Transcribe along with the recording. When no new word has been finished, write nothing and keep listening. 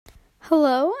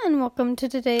Hello and welcome to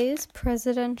today's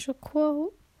presidential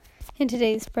quote. In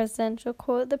today's presidential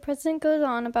quote, the president goes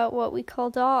on about what we call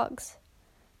dogs.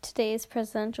 Today's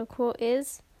presidential quote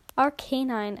is, "Our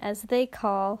canine, as they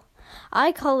call.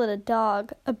 I call it a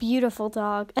dog, a beautiful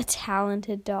dog, a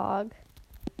talented dog."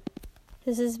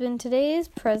 This has been today's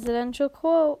presidential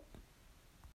quote.